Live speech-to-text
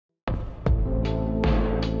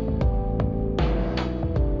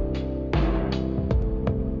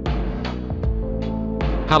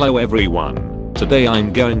Hello everyone, today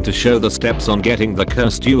I'm going to show the steps on getting the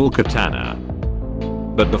Cursed Dual Katana.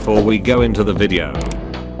 But before we go into the video,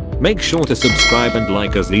 make sure to subscribe and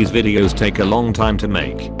like as these videos take a long time to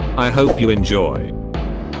make. I hope you enjoy.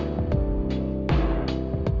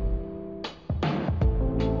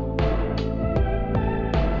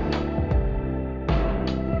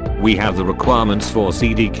 We have the requirements for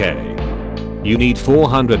CDK. You need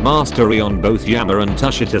 400 mastery on both Yama and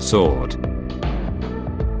Tushita sword.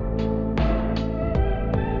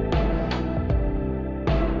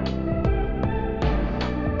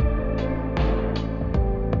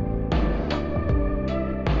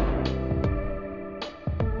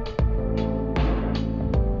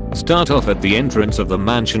 Start off at the entrance of the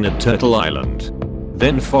mansion at Turtle Island.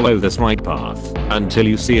 Then follow this right path until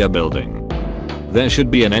you see a building. There should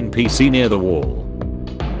be an NPC near the wall.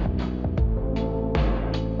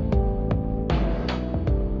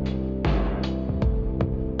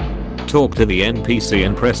 Talk to the NPC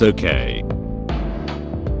and press OK.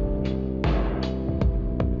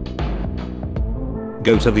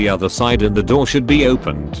 Go to the other side and the door should be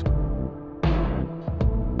opened.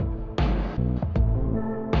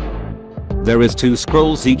 There is 2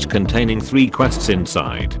 scrolls each containing 3 quests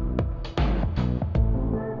inside.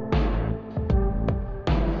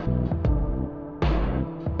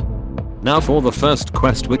 Now for the first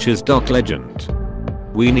quest, which is Dock Legend.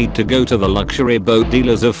 We need to go to the luxury boat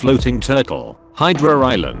dealers of Floating Turtle, Hydra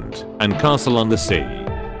Island, and Castle on the Sea.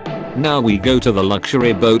 Now we go to the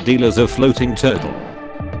luxury boat dealers of Floating Turtle.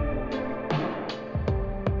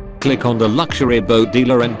 Click on the luxury boat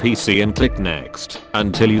dealer NPC and click next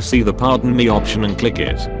until you see the pardon me option and click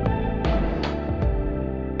it.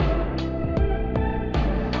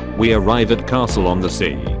 We arrive at Castle on the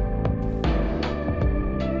Sea.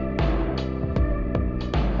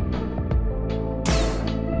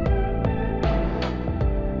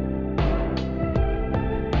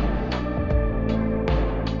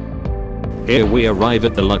 Here we arrive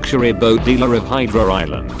at the luxury boat dealer of Hydra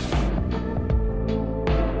Island.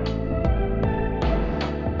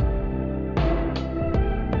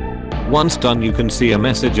 Once done, you can see a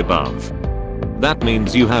message above. That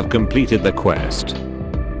means you have completed the quest.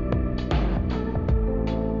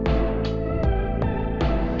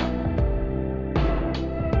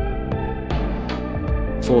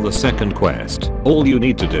 For the second quest, all you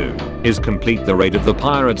need to do is complete the raid of the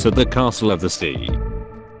pirates at the Castle of the Sea.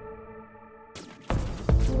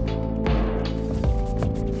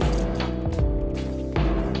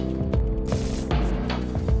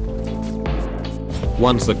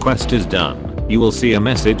 Once the quest is done, you will see a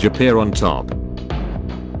message appear on top.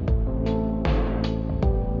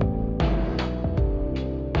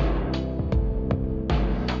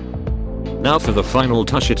 Now for the final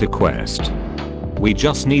Tushita quest. We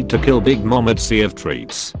just need to kill Big Mom at Sea of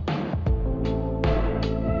Treats.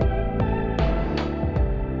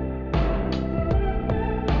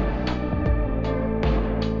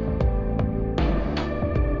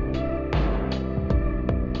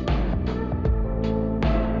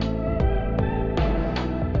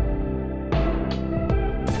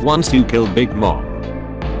 Once you kill Big Mom,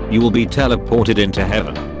 you will be teleported into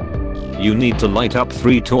heaven. You need to light up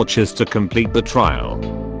 3 torches to complete the trial.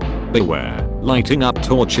 Beware, lighting up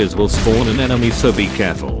torches will spawn an enemy, so be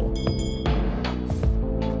careful.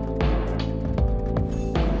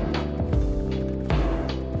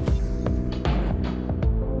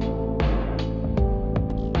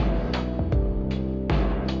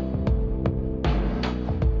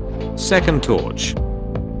 Second torch.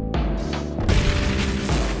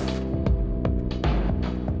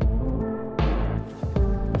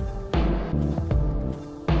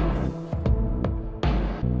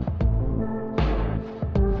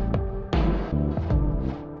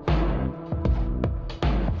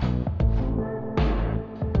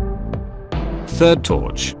 Third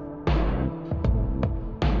torch.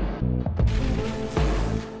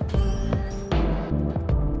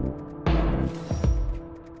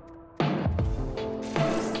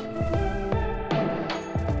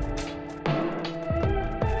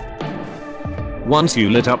 Once you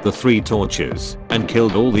lit up the 3 torches and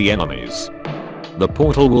killed all the enemies, the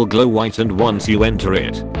portal will glow white, and once you enter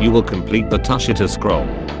it, you will complete the Tushita scroll.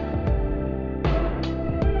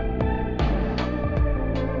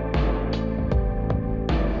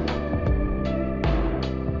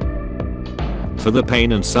 For the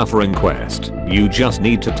pain and suffering quest, you just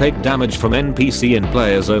need to take damage from NPC and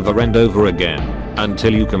players over and over again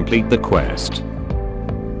until you complete the quest.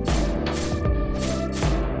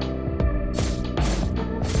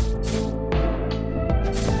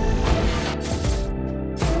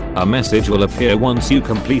 A message will appear once you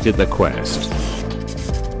completed the quest.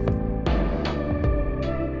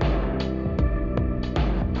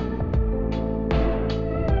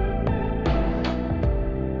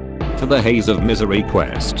 for the Haze of Misery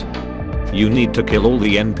quest. You need to kill all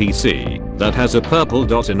the NPC that has a purple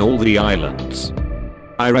dot in all the islands.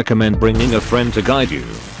 I recommend bringing a friend to guide you,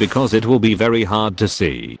 because it will be very hard to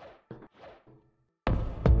see.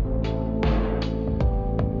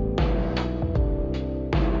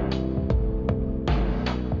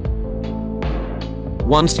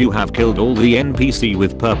 Once you have killed all the NPC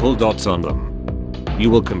with purple dots on them, you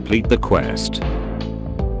will complete the quest.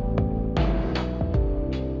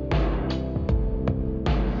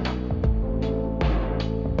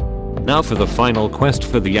 Now for the final quest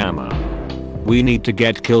for the armor. We need to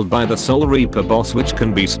get killed by the Soul Reaper boss, which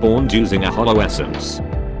can be spawned using a hollow essence.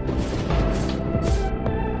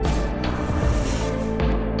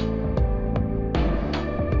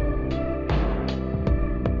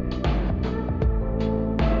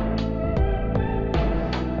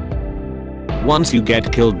 Once you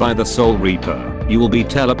get killed by the Soul Reaper, you will be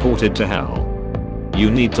teleported to hell.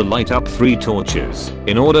 You need to light up 3 torches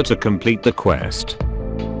in order to complete the quest.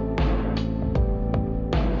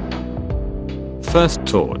 First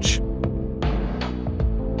torch.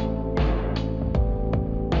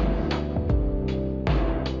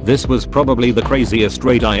 This was probably the craziest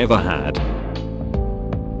raid I ever had.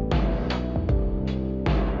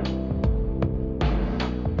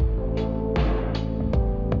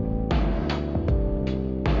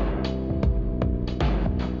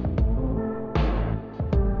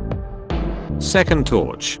 Second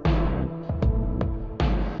torch.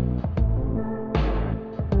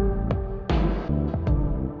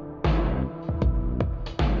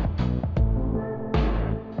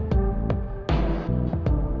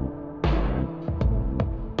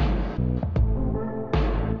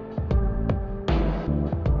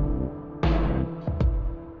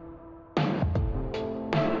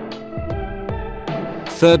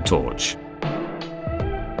 Third torch.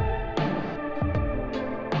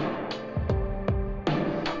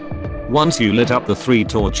 Once you lit up the 3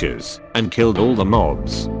 torches and killed all the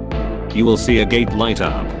mobs, you will see a gate light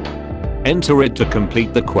up. Enter it to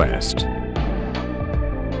complete the quest.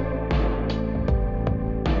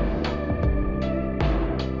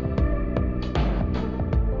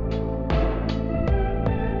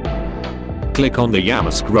 Click on the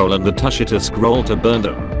Yama scroll and the Tushita scroll to burn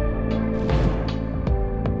them.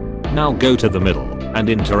 Now go to the middle and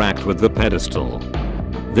interact with the pedestal.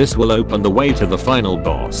 This will open the way to the final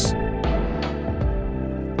boss.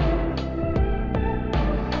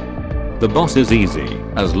 The boss is easy,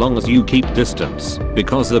 as long as you keep distance,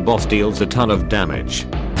 because the boss deals a ton of damage.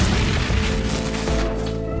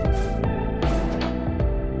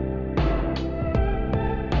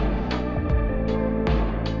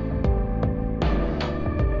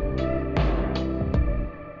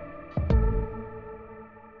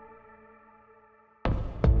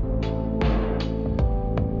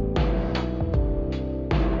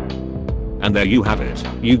 And there you have it,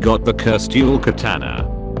 you got the Cursed Dual Katana.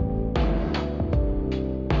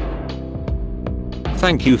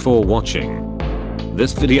 Thank you for watching.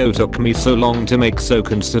 This video took me so long to make, so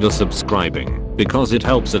consider subscribing, because it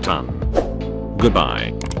helps a ton.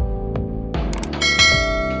 Goodbye.